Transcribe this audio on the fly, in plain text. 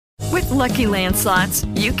Lucky Land Slots,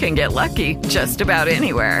 you can get lucky just about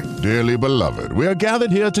anywhere. Dearly beloved, we are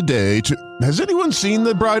gathered here today to... Has anyone seen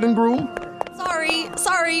the bride and groom?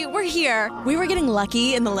 Sorry, we're here. We were getting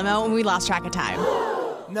lucky in the limo and we lost track of time.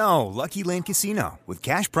 No, Lucky Land Casino, with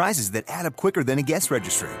cash prizes that add up quicker than a guest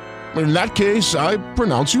registry. In that case, I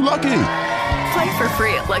pronounce you lucky. Play for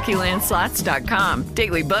free at LuckyLandSlots.com.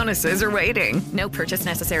 Daily bonuses are waiting. No purchase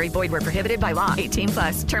necessary. Void where prohibited by law.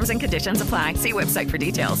 18+. Terms and conditions apply. See website for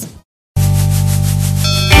details.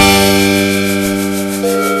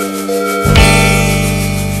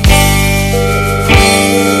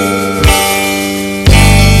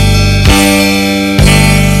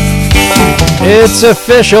 It's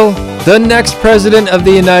official. The next president of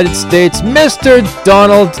the United States, Mr.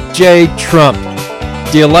 Donald J. Trump.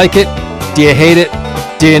 Do you like it? Do you hate it?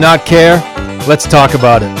 Do you not care? Let's talk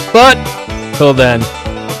about it. But, till then,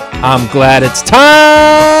 I'm glad it's time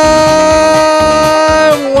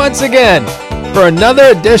once again for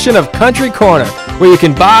another edition of Country Corner, where you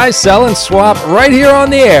can buy, sell, and swap right here on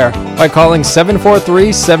the air by calling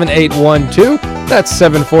 743-7812. That's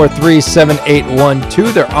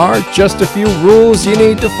 743-7812. There are just a few rules you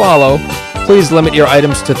need to follow. Please limit your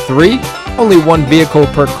items to 3. Only 1 vehicle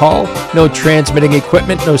per call. No transmitting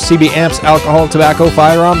equipment. No CB amps, alcohol, tobacco,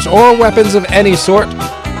 firearms, or weapons of any sort.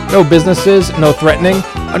 No businesses. No threatening.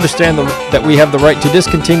 Understand that we have the right to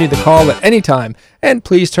discontinue the call at any time. And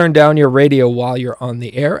please turn down your radio while you're on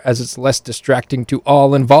the air, as it's less distracting to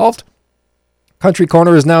all involved. Country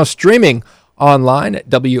Corner is now streaming online at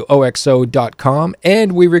WOXO.com,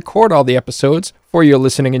 and we record all the episodes for your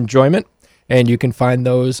listening enjoyment, and you can find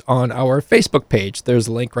those on our Facebook page. There's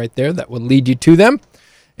a link right there that will lead you to them.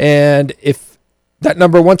 And if that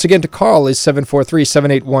number, once again, to call is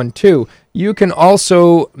 743-7812, you can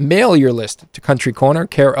also mail your list to Country Corner,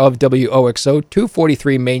 care of WOXO,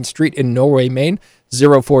 243 Main Street in Norway, Maine,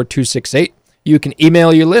 04268. You can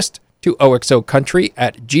email your list to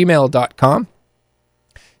oxocountry@gmail.com.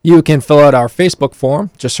 You can fill out our Facebook form.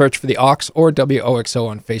 Just search for the Ox or WOXO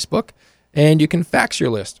on Facebook. And you can fax your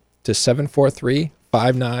list to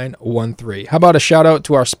 743-5913. How about a shout out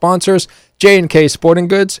to our sponsors, J&K Sporting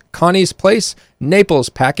Goods, Connie's Place, Naples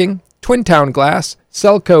Packing, Twin Town Glass,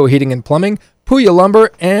 Selco Heating and Plumbing, Puya Lumber,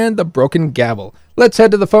 and The Broken Gavel. Let's head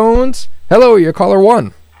to the phones. Hello, you're caller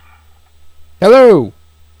 1. Hello.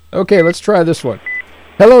 Okay, let's try this one.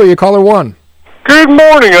 Hello, you're caller 1. Good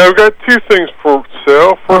morning. I've got 2 things for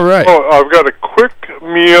sale. All right. I've got a quick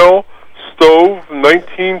meal stove,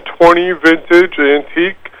 1920 vintage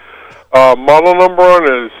antique. Model number on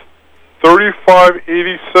it is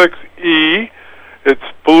 3586E. It's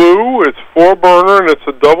blue. It's 4-burner, and it's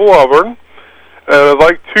a double oven. And I'd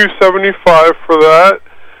like $275 for that.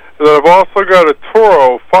 And then I've also got a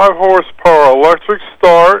Toro 5-horsepower electric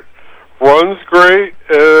start. Runs great,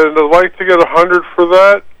 and I'd like to get $100 for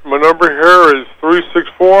that. My number here is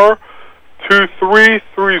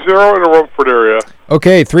 364-2330 in the Rumford area.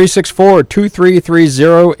 Okay,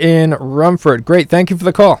 364-2330 in Rumford. Great, thank you for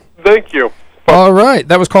the call. Thank you. Bye. All right,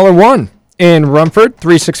 that was caller 1 in Rumford,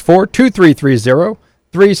 364-2330,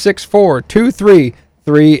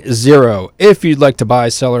 364-2330. If you'd like to buy,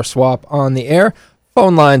 sell, or swap on the air,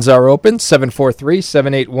 phone lines are open.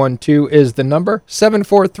 743-7812 is the number,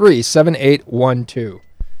 743-7812.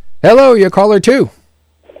 Hello, you're caller 2.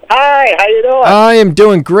 Hi, how you doing? I am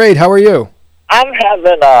doing great. How are you? I'm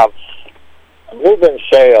having a moving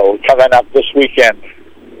sale coming up this weekend.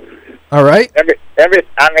 All right.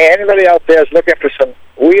 Anybody out there is looking for some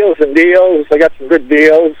wheels and deals. I got some good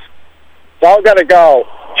deals. It's all got to go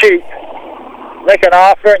cheap. Make an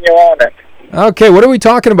offer and you own it. Okay, what are we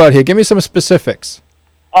talking about here? Give me some specifics.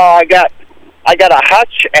 I got a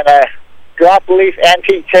hutch and a drop leaf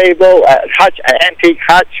antique table. An antique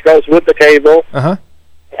hutch goes with the table. Uh-huh.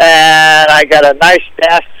 And I got a nice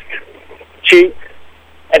desk, cheap,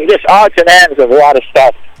 and just odds and ends of a lot of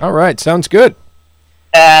stuff. All right, sounds good.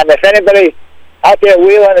 And if anybody out there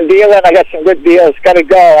wheeling and dealing, I got some good deals. Got to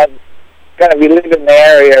go. I'm going to be leaving the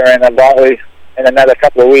area in another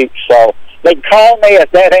couple of weeks. So they can call me if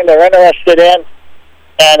there's anything they're interested in.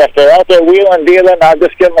 And if they're out there wheeling and dealing, I'll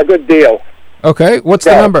just give them a good deal. Okay, what's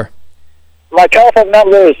the number? My telephone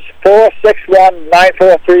number is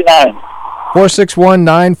 461-9439.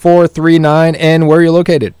 461-9439, and where are you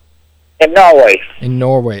located? In Norway. In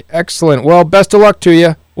Norway. Excellent. Well, best of luck to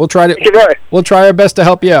you. We'll try our best to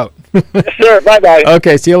help you out. Yes, sir. Bye-bye.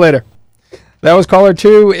 Okay, see you later. That was caller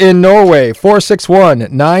 2 in Norway,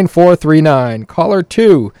 461-9439. Caller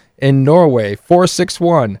 2 in Norway,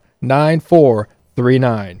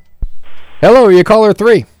 461-9439. Hello, you caller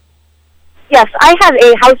 3. Yes, I have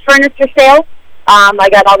a house furniture sale. I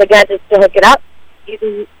got all the gadgets to hook it up. You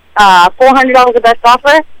can $400 the best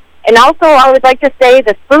offer. And also, I would like to say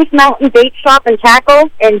the Spruce Mountain Bait Shop and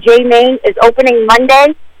Tackle in Jay, Maine is opening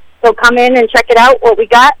Monday. So come in and check it out, what we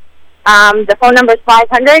got. The phone number is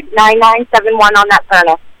 500-9971 on that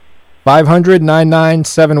Turner.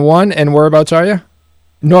 500-9971. And whereabouts are you?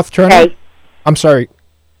 North Turner? Jay. I'm sorry.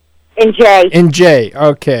 In Jay. In Jay.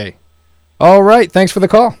 Okay. All right. Thanks for the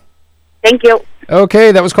call. Thank you.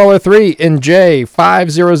 Okay, that was caller 3 in J,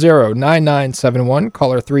 500-9971.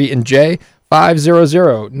 Caller 3 in J,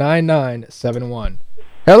 500-9971.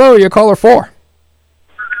 Hello, you're caller 4.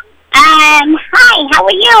 Hi, how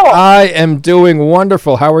are you? I am doing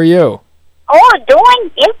wonderful. How are you? Oh,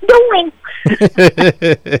 doing.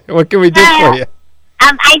 What can we do for you?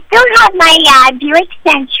 I still have my Buick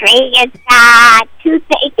Century. It's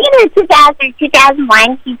either 2000 or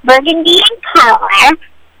 2001. It's burgundy in color.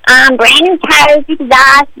 Brand new tires,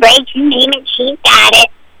 exhaust, brakes, you name it, she's got it.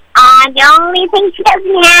 The only thing she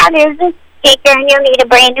doesn't have is a sticker, and you'll need a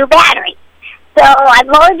brand new battery. So I've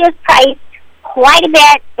lowered this price quite a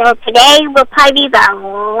bit. So today will probably be the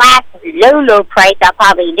last low price I'll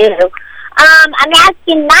probably do. I'm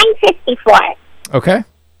asking $950 for it. Okay.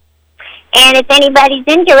 And if anybody's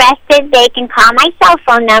interested, they can call my cell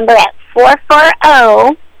phone number at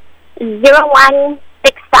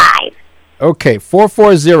 440-0165. Okay,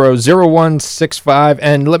 440-0165.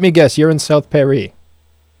 And let me guess, you're in South Perry.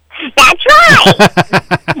 That's right.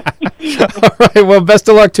 All right, well, best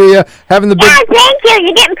of luck to you. Having the big... Yeah, thank you.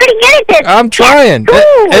 You're getting pretty good at this. I'm trying.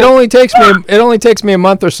 It only takes me a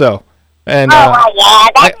month or so. And yeah,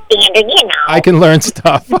 that's standard, you know. I can learn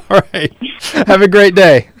stuff. All right. Have a great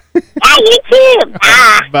day. Yeah, you too.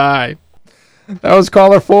 Bye. That was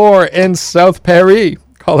caller 4 in South Perry.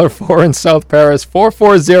 Caller 4 in South Paris,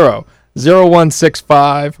 440-0165,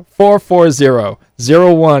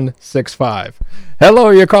 440-0165. Hello,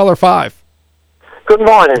 you're caller 5. Good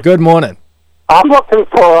morning. Good morning. I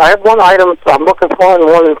have one item I'm looking for and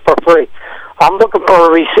one for free. I'm looking for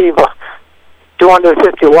a receiver,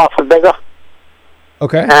 250 watts or bigger.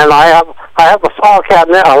 Okay. And I have a file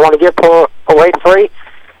cabinet I want to give away free.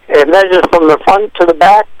 It measures from the front to the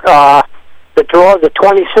back. The drawers are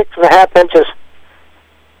 26.5 inches.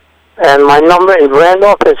 And my number in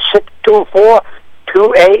Randolph is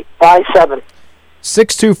 624-2857.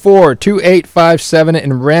 624-2857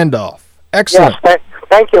 in Randolph. Excellent. Yes,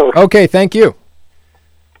 thank you. Okay, thank you.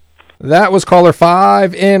 That was caller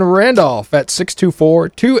 5 in Randolph at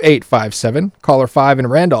 624-2857. Caller 5 in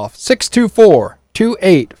Randolph,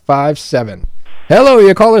 624-2857. Hello,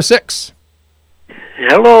 you're caller 6.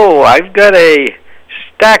 Hello, I've got a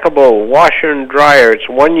stackable washer and dryer. It's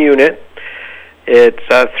one unit. It's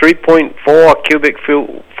a 3.4 cubic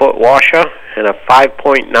foot washer and a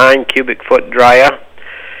 5.9 cubic foot dryer.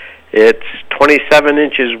 It's 27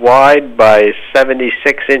 inches wide by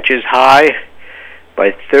 76 inches high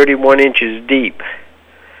by 31 inches deep.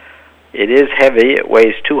 It is heavy. It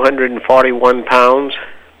weighs 241 pounds.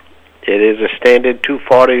 It is a standard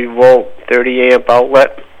 240 volt 30 amp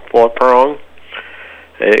outlet, 4-prong.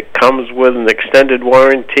 It comes with an extended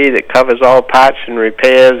warranty that covers all parts and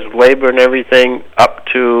repairs, labor and everything up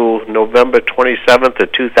to November 27th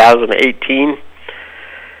of 2018.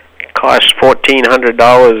 It costs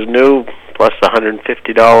 $1,400 new plus the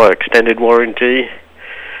 $150 extended warranty.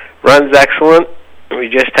 Runs excellent. We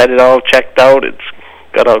just had it all checked out. It's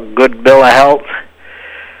got a good bill of health.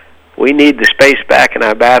 We need the space back in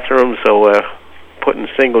our bathroom, so we're putting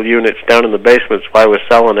single units down in the basements while we're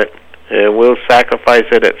selling it. And we'll sacrifice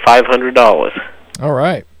it at $500. All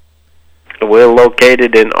right. We're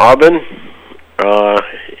located in Auburn.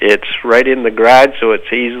 It's right in the garage, so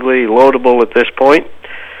it's easily loadable at this point.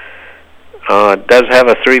 It does have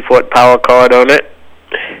a 3-foot power cord on it.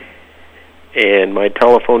 And my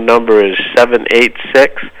telephone number is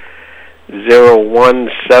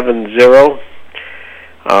 786-0170.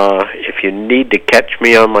 If you need to catch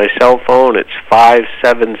me on my cell phone, it's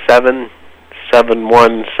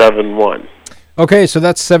 577-7171. Okay, so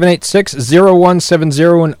that's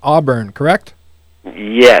 786-0170 in Auburn, correct?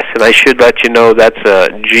 Yes, and I should let you know that's a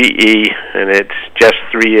GE, and it's just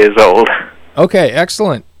 3 years old. Okay,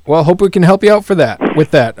 excellent. Well, hope we can help you out with that.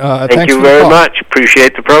 Thank you very much.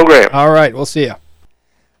 Appreciate the program. All right, we'll see you.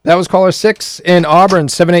 That was caller 6 in Auburn,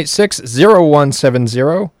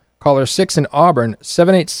 786-0170. Caller 6 in Auburn,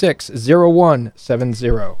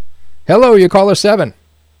 786-0170. Hello, you caller 7.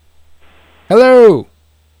 Hello.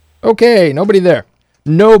 Okay, nobody there.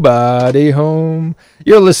 Nobody home.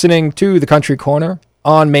 You're listening to The Country Corner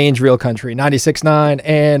on Maine's Real Country, 96.9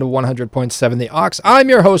 and 100.7 The Ox. I'm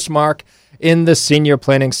your host, Mark, in the Senior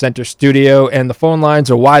Planning Center studio, and the phone lines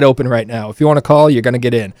are wide open right now. If you want to call, you're going to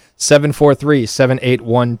get in.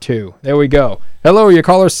 743-7812. There we go. Hello, your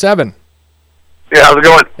caller 7. Yeah, how's it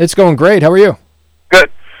going? It's going great. How are you?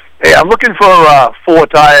 Good. Hey, I'm looking for 4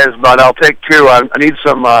 tires, but I'll take 2. I need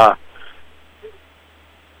some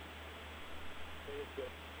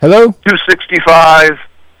Hello? 265,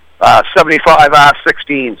 75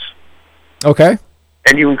 R16s. Okay.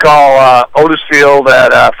 And you can call Otis Field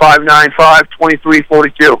at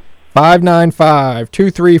 595-2342.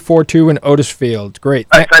 595-2342 in Otis Field. Great.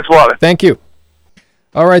 Thanks a lot. Thank you.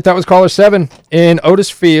 All right, that was caller 7 in Otis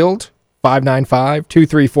Field,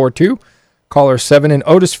 595-2342. Caller 7 in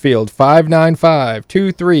Otis Field,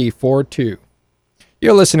 595-2342.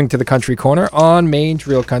 You're listening to the Country Corner on Maine's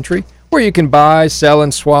Real Country, where you can buy, sell,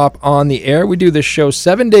 and swap on the air. We do this show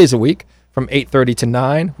 7 days a week from 8:30 to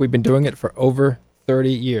 9. We've been doing it for over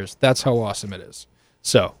 30 years. That's how awesome it is.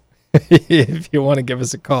 So, if you want to give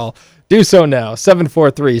us a call, do so now,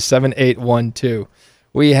 743-7812.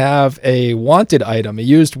 We have a wanted item, a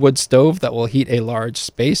used wood stove that will heat a large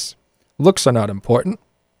space. Looks are not important.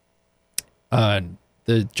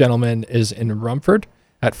 The gentleman is in Rumford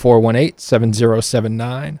at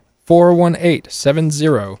 418-7079,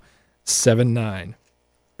 418-7079.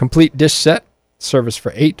 Complete dish set, service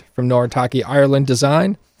for 8 from Noritake, Ireland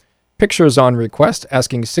design. Pictures on request,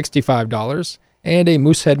 asking $65, and a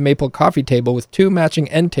Moosehead maple coffee table with 2 matching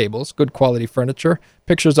end tables, good quality furniture.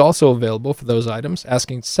 Pictures also available for those items,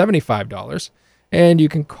 asking $75. And you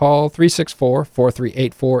can call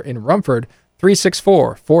 364-4384 in Rumford,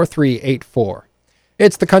 364-4384.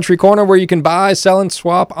 It's the Country Corner, where you can buy, sell, and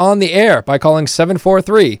swap on the air by calling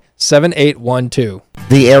 743-7812.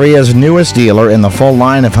 The area's newest dealer in the full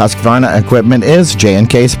line of Husqvarna equipment is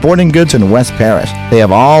J&K Sporting Goods in West Paris. They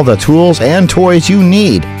have all the tools and toys you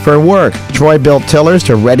need for work. Troy-built tillers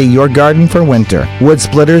to ready your garden for winter. Wood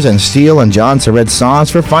splitters and steel and John Surratt saws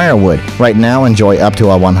for firewood. Right now, enjoy up to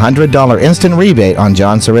a $100 instant rebate on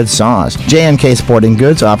John Surratt saws. J&K Sporting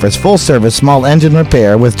Goods offers full-service small engine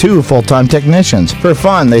repair with 2 full-time technicians. For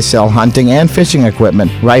fun, they sell hunting and fishing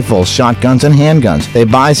equipment, rifles, shotguns, and handguns. They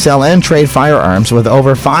buy, sell, and trade firearms with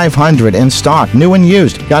over 500 in stock, new and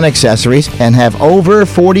used, gun accessories, and have over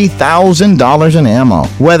 $40,000 in ammo.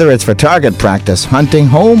 Whether it's for target practice, hunting,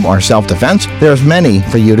 home, or self-defense, there's many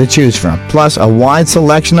for you to choose from. Plus, a wide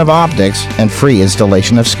selection of optics and free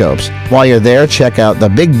installation of scopes. While you're there, check out the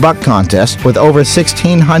Big Buck Contest with over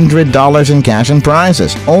 $1,600 in cash and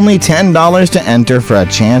prizes. Only $10 to enter for a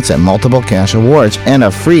chance at multiple cash awards and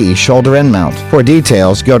a free shoulder end mount. For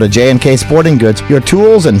details, go to J&K Sporting Goods, your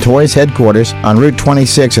tools and toys headquarters on Route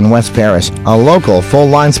 26 in West Paris. A local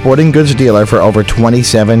full-line sporting goods dealer for over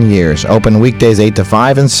 27 years. Open weekdays 8 to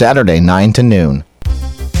 5 and Saturday 9 to noon.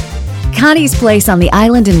 Connie's Place on the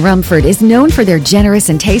island in Rumford is known for their generous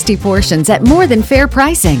and tasty portions at more than fair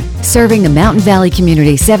pricing. Serving the Mountain Valley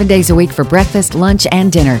community 7 days a week for breakfast, lunch,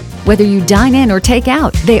 and dinner. Whether you dine in or take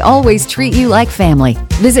out, they always treat you like family.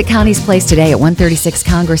 Visit Connie's Place today at 136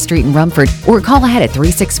 Congress Street in Rumford or call ahead at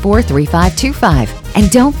 364-3525.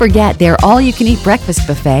 And don't forget their all-you-can-eat breakfast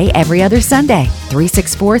buffet every other Sunday.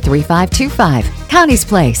 364-3525. Connie's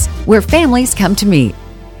Place, where families come to meet.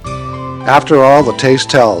 After all, the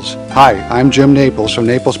taste tells. Hi, I'm Jim Naples from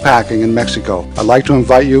Naples Packing in Mexico. I'd like to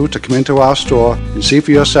invite you to come into our store and see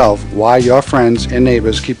for yourself why your friends and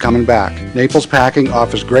neighbors keep coming back. Naples Packing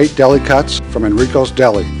offers great deli cuts from Enrico's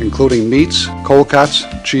Deli, including meats, cold cuts,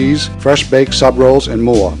 cheese, fresh baked sub rolls, and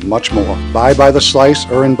more, much more. Buy by the slice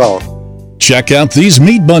or in bulk. Check out these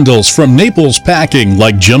meat bundles from Naples Packing,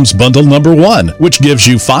 like Jim's Bundle Number 1, which gives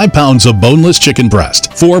you 5 pounds of boneless chicken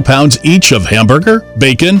breast, 4 pounds each of hamburger,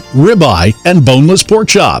 bacon, ribeye, and boneless pork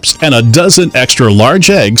chops, and a dozen extra large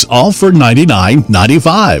eggs, all for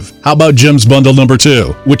 $99.95. How about Jim's Bundle Number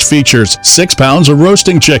 2, which features 6 pounds of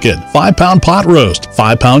roasting chicken, 5-pound pot roast,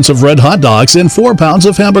 5 pounds of red hot dogs, and 4 pounds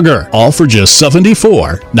of hamburger, all for just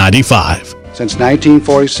 $74.95. Since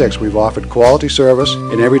 1946, we've offered quality service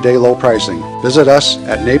and everyday low pricing. Visit us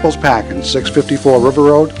at Naples Packing, 654 River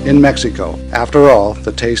Road in Mexico. After all,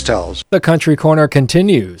 the taste tells. The Country Corner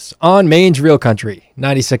continues on Maine's Real Country,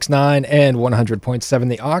 96.9 and 100.7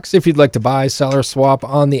 The Ox. If you'd like to buy, sell, or swap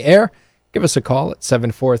on the air, give us a call at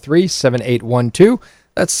 743-7812.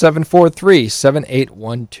 That's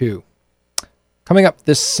 743-7812. Coming up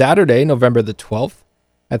this Saturday, November the 12th,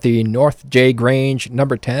 at the North J. Grange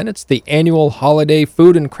number 10. It's the annual holiday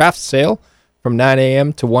food and craft sale from 9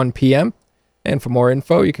 a.m. to 1 p.m. And for more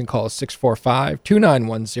info, you can call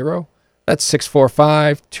 645-2910. That's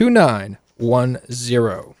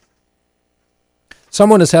 645-2910.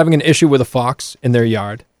 Someone is having an issue with a fox in their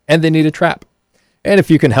yard, and they need a trap. And if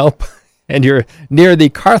you can help, and you're near the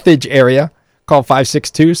Carthage area, call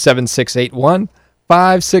 562-7681,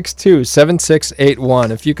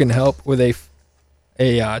 562-7681 if you can help with a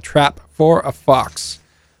trap for a fox.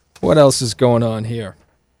 What else is going on here?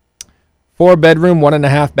 4-bedroom,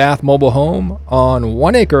 1.5 bath mobile home on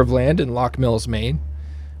 1 acre of land in Lock Mills, Maine,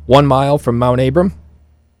 1 mile from Mount Abram.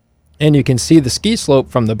 And you can see the ski slope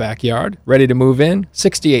from the backyard. Ready to move in,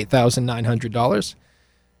 $68,900.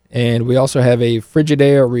 And we also have a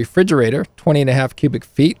Frigidaire refrigerator, 20.5 cubic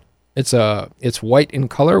feet. It's white in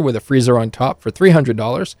color with a freezer on top for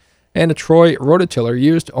 $300, and a Troy rototiller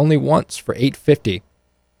used only once for $850.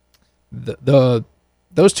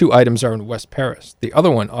 Those two items are in West Paris. The other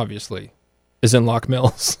one, obviously, is in Lock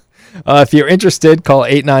Mills. If you're interested, call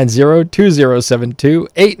 890-2072,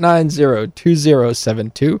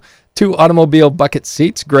 890-2072. 2 automobile bucket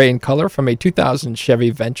seats, gray in color, from a 2000 Chevy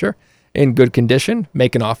Venture, in good condition.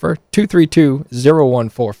 Make an offer,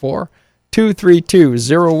 232-0144,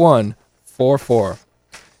 232-0144.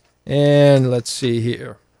 And let's see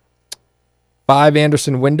here. 5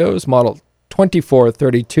 Anderson windows, model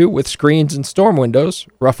 2432, with screens and storm windows,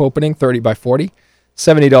 rough opening 30 by 40,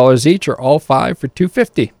 $70 each, or all 5 for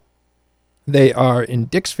 $250. They are in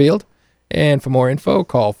Dixfield, and for more info,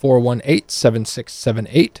 call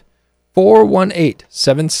 418-7678,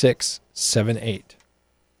 418-7678.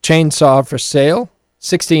 Chainsaw for sale,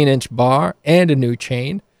 16-inch bar and a new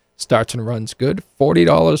chain. Starts and runs good,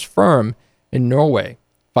 $40 firm in Norway,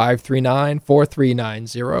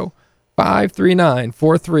 539-4390,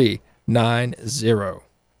 539-4390.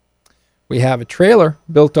 We have a trailer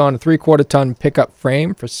built on a 3/4 ton pickup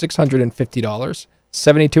frame for $650,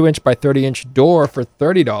 72-inch by 30-inch door for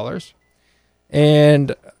 $30,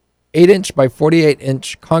 and 8-inch by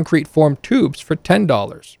 48-inch concrete form tubes for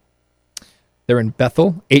 $10. They're in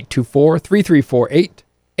Bethel, 824-3348,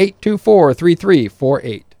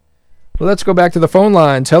 824-3348. Well, let's go back to the phone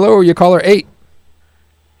lines. Hello, you caller 8.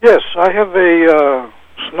 Yes, I have a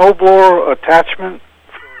snowblower attachment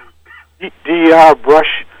for DER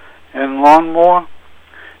brush and lawnmower,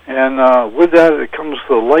 and with that it comes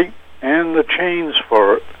the light and the chains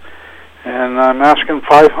for it, and I'm asking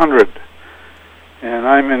 $500. And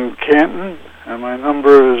I'm in Canton, and my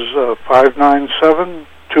number is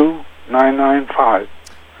 597-2995.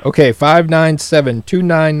 Okay,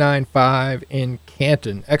 597-2995 in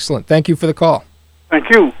Canton. Excellent. Thank you for the call.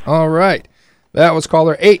 Thank you. All right. That was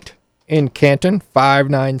caller 8 in Canton,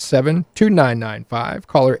 597-2995.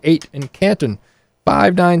 Caller 8 in Canton,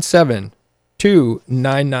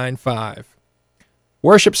 597-2995.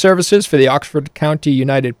 Worship services for the Oxford County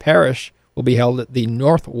United Parish will be held at the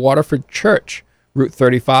North Waterford Church, Route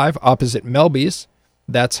 35, opposite Melby's.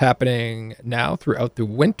 That's happening now throughout the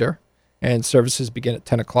winter, and services begin at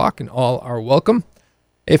 10 o'clock, and all are welcome.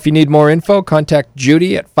 If you need more info, contact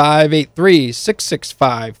Judy at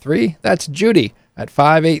 583-6653. That's Judy at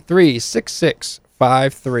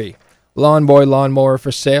 583-6653. Lawn Boy Lawnmower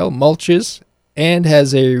for sale, mulches, and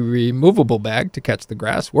has a removable bag to catch the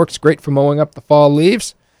grass. Works great for mowing up the fall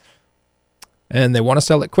leaves. And they want to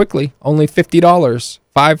sell it quickly. Only $50.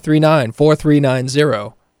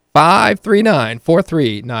 539-4390.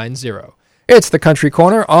 539-4390. It's the Country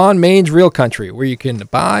Corner on Maine's Real Country, where you can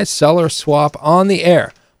buy, sell, or swap on the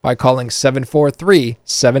air by calling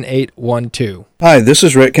 743-7812. Hi, this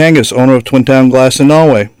is Rick Kangas, owner of Twin Town Glass in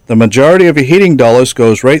Norway. The majority of your heating dollars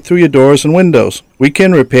goes right through your doors and windows. We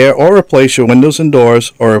can repair or replace your windows and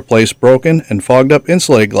doors, or replace broken and fogged up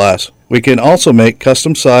insulated glass. We can also make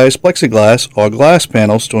custom-sized plexiglass or glass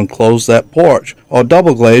panels to enclose that porch, or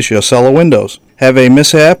double glaze your cellar windows. Have a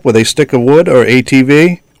mishap with a stick of wood or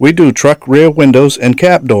ATV? We do truck rear windows and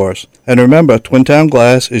cap doors. And remember, Twin Town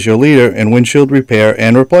Glass is your leader in windshield repair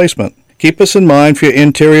and replacement. Keep us in mind for your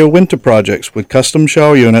interior winter projects with custom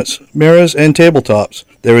shower units, mirrors, and tabletops.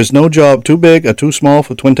 There is no job too big or too small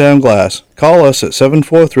for Twin Town Glass. Call us at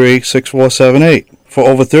 743-6478. For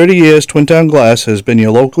over 30 years, Twin Town Glass has been your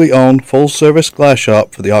locally owned, full-service glass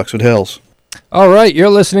shop for the Oxford Hills. All right, you're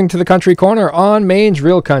listening to the Country Corner on Maine's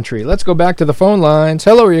Real Country. Let's go back to the phone lines.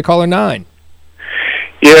 Hello, you're caller 9.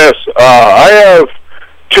 Yes, I have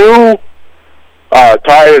 2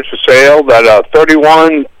 tires for sale that are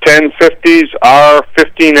 31 1050s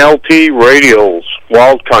R15LT radials,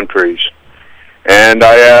 Wild Countries. And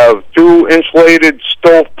I have 2 insulated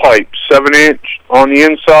stovepipes, 7-inch on the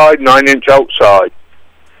inside, 9-inch outside.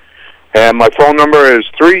 And my phone number is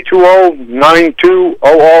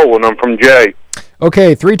 320-9200, and I'm from Jay.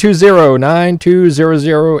 Okay,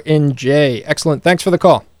 320-9200 in Jay. Excellent. Thanks for the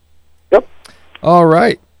call. Yep. All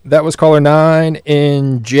right. That was caller 9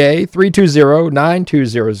 in Jay,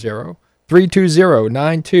 320-9200,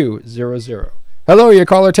 320-9200. Hello, you're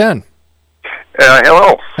caller 10.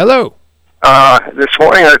 Hello. Hello. This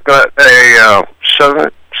morning I've got a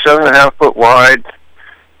 7.5 foot wide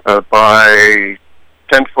by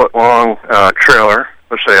 10 foot long trailer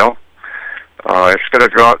for sale. It's got a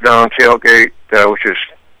drop down tailgate, which is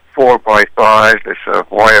 4 by 5. It's a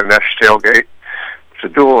wire mesh tailgate. It's a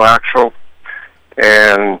dual axle,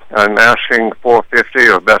 and I'm asking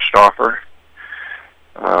 $450 or best offer.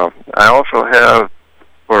 I also have,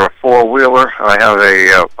 for a 4-wheeler, I have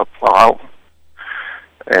a plow,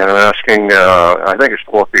 and I'm asking, I think it's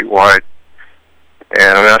 4 feet wide,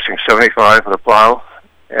 and I'm asking $75 for the plow.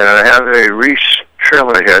 And I have a Reese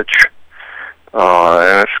trailer hitch,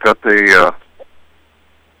 and it's got the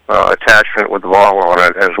attachment with the ball on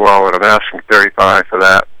it as well, and I'm asking $35 for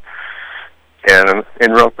that. And I'm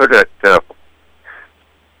in Rumford at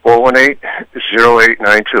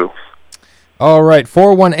 418-0892. All right,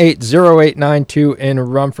 418-0892 in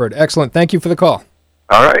Rumford. Excellent. Thank you for the call.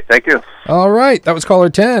 All right, thank you. All right, that was caller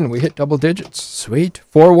 10. We hit double digits. Sweet.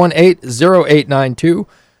 418-0892.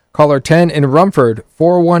 Caller 10 in Rumford,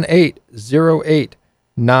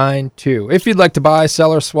 418-0892. If you'd like to buy,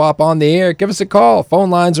 sell, or swap on the air, give us a call. Phone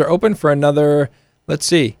lines are open for another,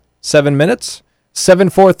 7 minutes.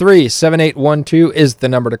 743-7812 is the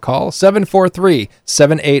number to call.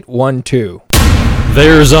 743-7812.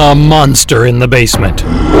 There's a monster in the basement.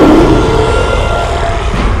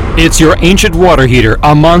 It's your ancient water heater,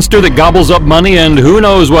 a monster that gobbles up money and who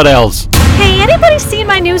knows what else. Hey, anybody seen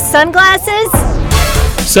my new sunglasses?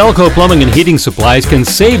 Selco Plumbing and Heating Supplies can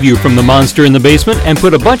save you from the monster in the basement and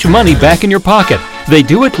put a bunch of money back in your pocket. They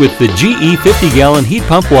do it with the GE 50-gallon heat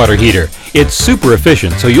pump water heater. It's super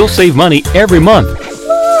efficient, so you'll save money every month.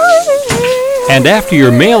 And after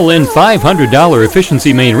your mail-in $500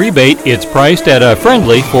 efficiency main rebate, it's priced at a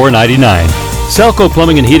friendly $4.99. Selco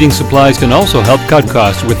Plumbing and Heating Supplies can also help cut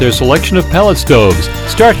costs with their selection of pellet stoves.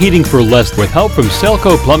 Start heating for less with help from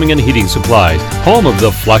Selco Plumbing and Heating Supplies, home of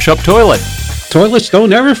the flush-up toilet. Toilets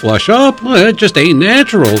don't ever flush up. Well, it just ain't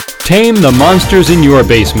natural. Tame the monsters in your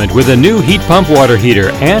basement with a new heat pump water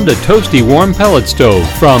heater and a toasty warm pellet stove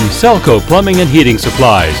from Selco Plumbing and Heating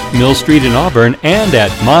Supplies, Mill Street in Auburn, and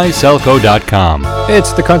at myselco.com.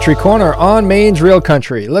 It's the Country Corner on Maine's Real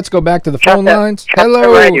Country. Let's go back to the phone lines.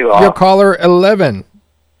 Hello, your caller 11.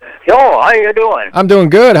 Yo, how you doing? I'm doing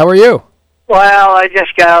good. How are you? Well, I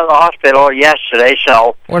just got out of the hospital yesterday,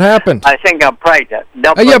 so... What happened? I think I'm pregnant.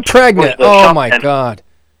 Oh, you're pregnant? Oh, my God.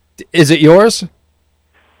 Is it yours?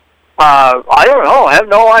 I don't know. I have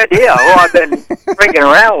no idea who I've been freaking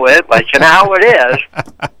around with, but you know how it is.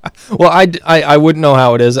 Well, I wouldn't know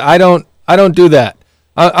how it is. I don't do that.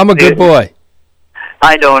 I'm a good boy.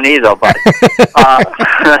 I don't either, but...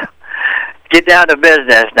 get down to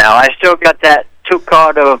business now. I still got that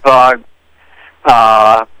 2-card of...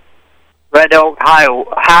 Red Oak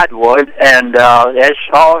hardwood, and it's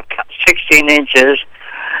all 16 inches,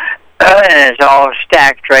 and it's all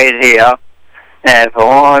stacked right here. And for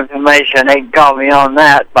more information, they can call me on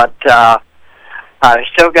that. But I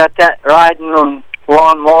still got that riding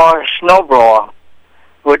lawnmower snowblower.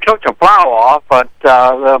 We took the plow off, but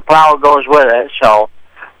the plow goes with it. So,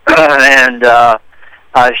 and I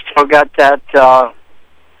still got that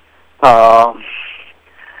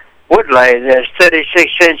wood lay. There's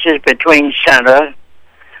 36 inches between center,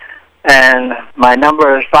 and my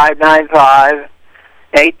number is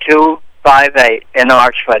 595-8258 in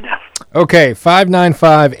Oxford. Okay,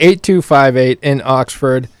 595-8258 in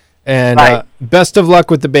Oxford, and Right. Best of luck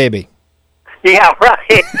with the baby. Yeah,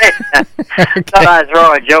 right. Thought I'd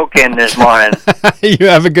throw a joke in this morning. You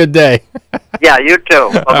have a good day. Yeah, you too.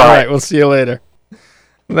 Bye-bye. All right, we'll see you later.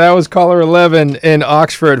 That was caller 11 in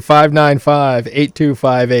Oxford,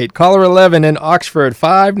 595-8258. Caller 11 in Oxford,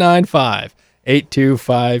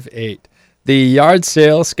 595-8258. The yard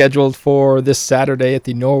sale scheduled for this Saturday at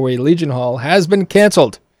the Norway Legion Hall has been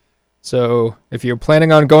canceled. So if you're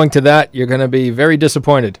planning on going to that, you're going to be very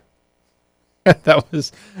disappointed. That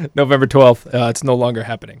was November 12th. It's no longer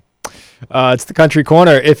happening. It's the Country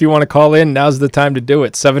Corner. If you want to call in, now's the time to do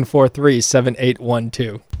it.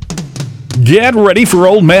 743-7812. Get ready for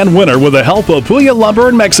Old Man Winter with the help of Puya Lumber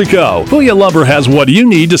in Mexico. Puya Lumber has what you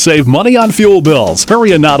need to save money on fuel bills.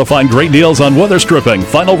 Hurry in now to find great deals on weather stripping,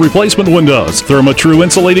 final replacement windows, Therma-Tru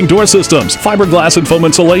insulating door systems, fiberglass and foam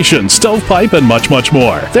insulation, stovepipe, and much, much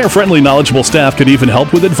more. Their friendly, knowledgeable staff can even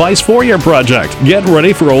help with advice for your project. Get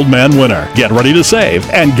ready for Old Man Winter. Get ready to save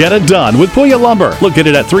and get it done with Puya Lumber.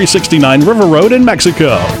 Located at 369 River Road in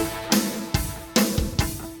Mexico.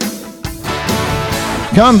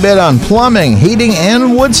 Come bid on plumbing, heating,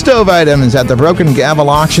 and wood stove items at the Broken Gavel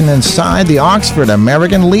auction inside the Oxford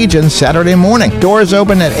American Legion Saturday morning. Doors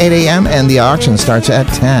open at 8 a.m. and the auction starts at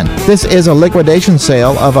 10. This is a liquidation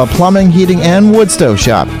sale of a plumbing, heating, and wood stove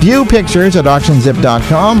shop. View pictures at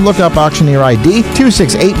auctionzip.com. Look up auctioneer ID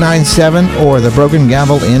 26897 or the Broken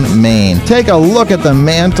Gavel in Maine. Take a look at the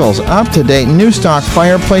mantles, up-to-date new stock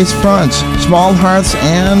fireplace fronts, small hearths,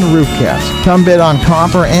 and roof caps. Come bid on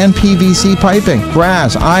copper and PVC piping, brass,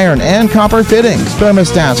 iron, and copper fittings,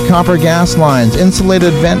 thermostats, copper gas lines,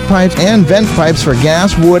 insulated vent pipes, and vent pipes for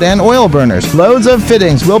gas, wood, and oil burners. Loads of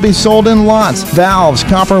fittings will be sold in lots. Valves,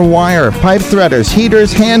 copper wire, pipe threaders,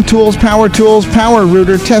 heaters, hand tools, power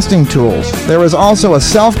router, testing tools. There is also a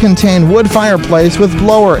self-contained wood fireplace with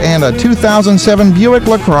blower and a 2007 Buick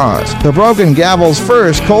LaCrosse. The Broken Gavel's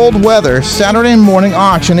first cold weather Saturday morning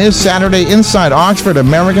auction is Saturday inside Oxford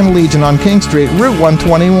American Legion on King Street, Route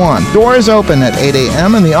 121. Doors open at 8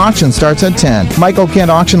 a.m. and the auction starts at 10. Michael Kent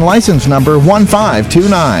auction license number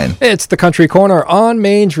 1529. It's the Country Corner on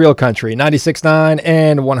Maine's Real Country, 96.9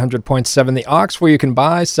 and 100.7 The Ox, where you can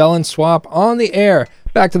buy, sell, and swap on the air.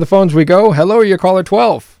 Back to the phones we go. Hello, you're caller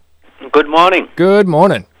 12. Good morning. Good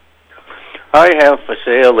morning. I have for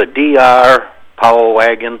sale a DR Power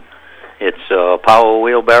Wagon. It's a power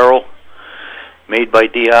wheelbarrow made by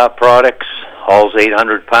DR Products. Hauls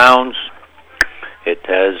 800 pounds. It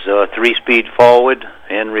has 3-speed forward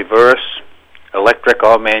and reverse, electric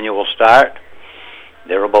or manual start.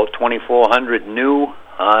 They're about $2,400 new.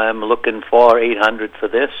 I'm looking for $800 for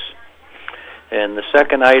this. And the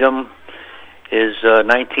second item is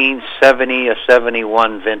 1970 or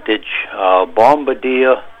 71 vintage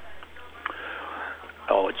Bombardier.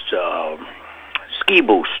 Oh, it's ski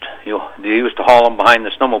boost. They used to haul them behind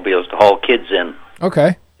the snowmobiles to haul kids in.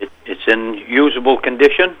 Okay. It's in usable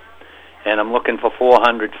condition, and I'm looking for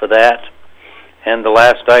 $400 for that. And the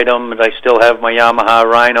last item, I still have my Yamaha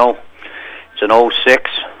Rhino. It's an 06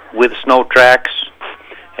 with snow tracks,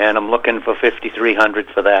 and I'm looking for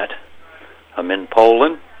 $5,300 for that. I'm in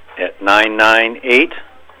Poland at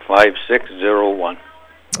 998-5601.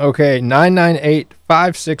 Okay,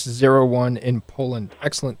 998-5601 in Poland.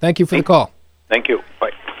 Excellent. Thank you for the call. Thank you.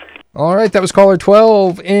 Bye. All right, that was caller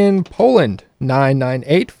 12 in Poland,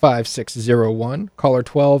 998-5601. Caller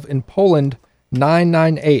 12 in Poland,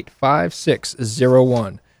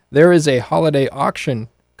 998-5601. There is a holiday auction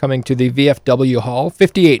coming to the VFW Hall,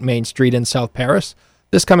 58 Main Street in South Paris,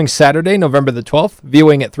 this coming Saturday, November the 12th,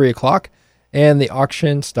 viewing at 3 o'clock, and the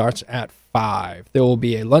auction starts at 5. There will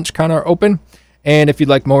be a lunch counter open, and if you'd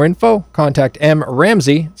like more info, contact M.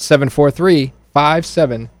 Ramsey,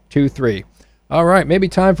 743-5723. All right, maybe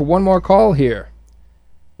time for one more call here.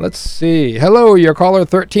 Let's see. Hello, you're caller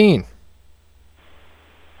 13.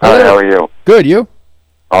 Hi, how are you? Good, you?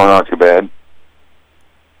 Oh, not too bad.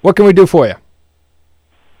 What can we do for you?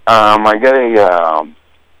 I got a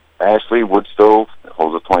Ashley wood stove that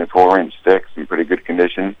holds a 24-inch stick. It's in pretty good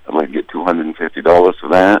condition. I'd like to get $250 for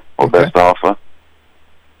that, or best offer.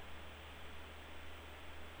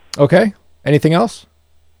 Okay. Anything else?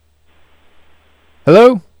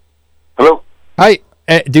 Hello? Hello? Hi.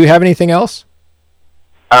 Do you have anything else?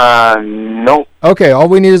 Nope. Okay, all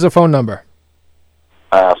we need is a phone number.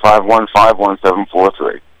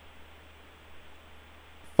 515-1743.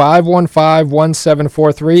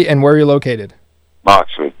 515-1743, and where are you located?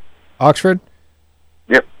 Oxford. Oxford?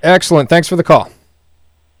 Yep. Excellent. Thanks for the call.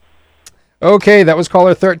 Okay, that was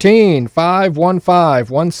caller 13,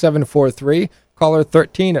 515-1743. Caller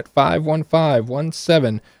 13 at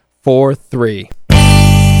 515-1743.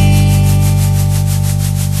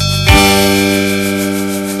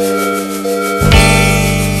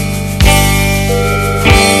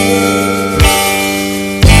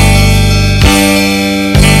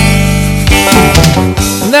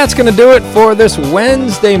 And that's going to do it for this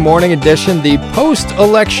Wednesday morning edition, the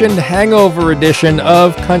post-election hangover edition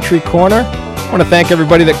of Country Corner. I want to thank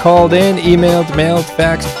everybody that called in, emailed, mailed,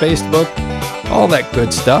 faxed, Facebook, all that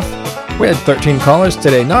good stuff. We had 13 callers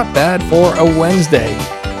today. Not bad for a Wednesday.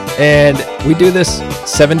 And we do this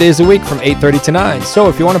 7 days a week from 8:30 to 9. So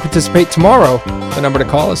if you want to participate tomorrow, the number to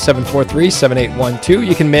call is 743-7812.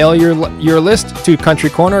 You can mail your list to Country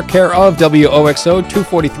Corner, care of WOXO,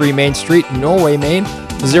 243 Main Street, Norway, Maine,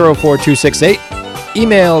 04268.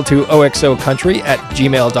 Email to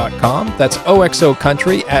oxocountry@gmail.com. That's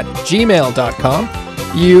oxocountry@gmail.com.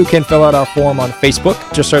 You can fill out our form on Facebook.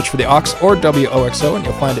 Just search for The Ox or WOXO and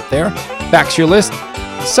you'll find it there. Fax your list,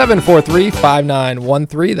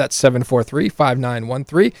 743-5913. That's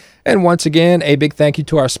 743-5913. And once again, a big thank you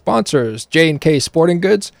to our sponsors, J&K Sporting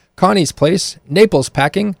Goods, Connie's Place, Naples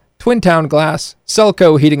Packing, Twin Town Glass,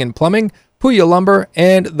 Selco Heating and Plumbing, Puya Lumber,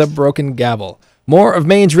 and The Broken Gavel. More of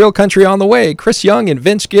Maine's Real Country on the way. Chris Young and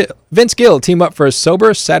Vince Gill team up for a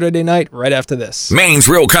sober Saturday night right after this. Maine's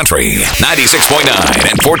Real Country, 96.9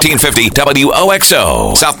 and 1450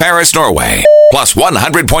 WOXO, South Paris, Norway, plus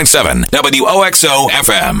 100.7 WOXO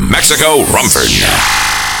FM, Mexico, Rumford.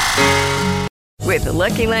 With the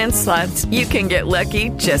Lucky Land Slots, you can get lucky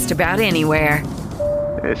just about anywhere.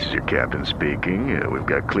 This is your captain speaking. We've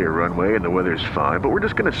got clear runway and the weather's fine, but we're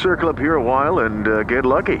just going to circle up here a while and get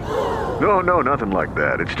lucky. No, nothing like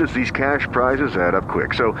that. It's just these cash prizes add up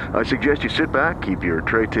quick. So I suggest you sit back, keep your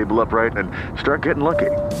tray table upright, and start getting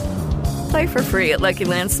lucky. Play for free at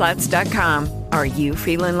LuckyLandSlots.com. Are you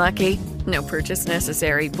feeling lucky? No purchase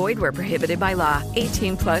necessary. Void where prohibited by law.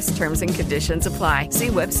 18+ terms and conditions apply. See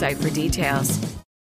website for details.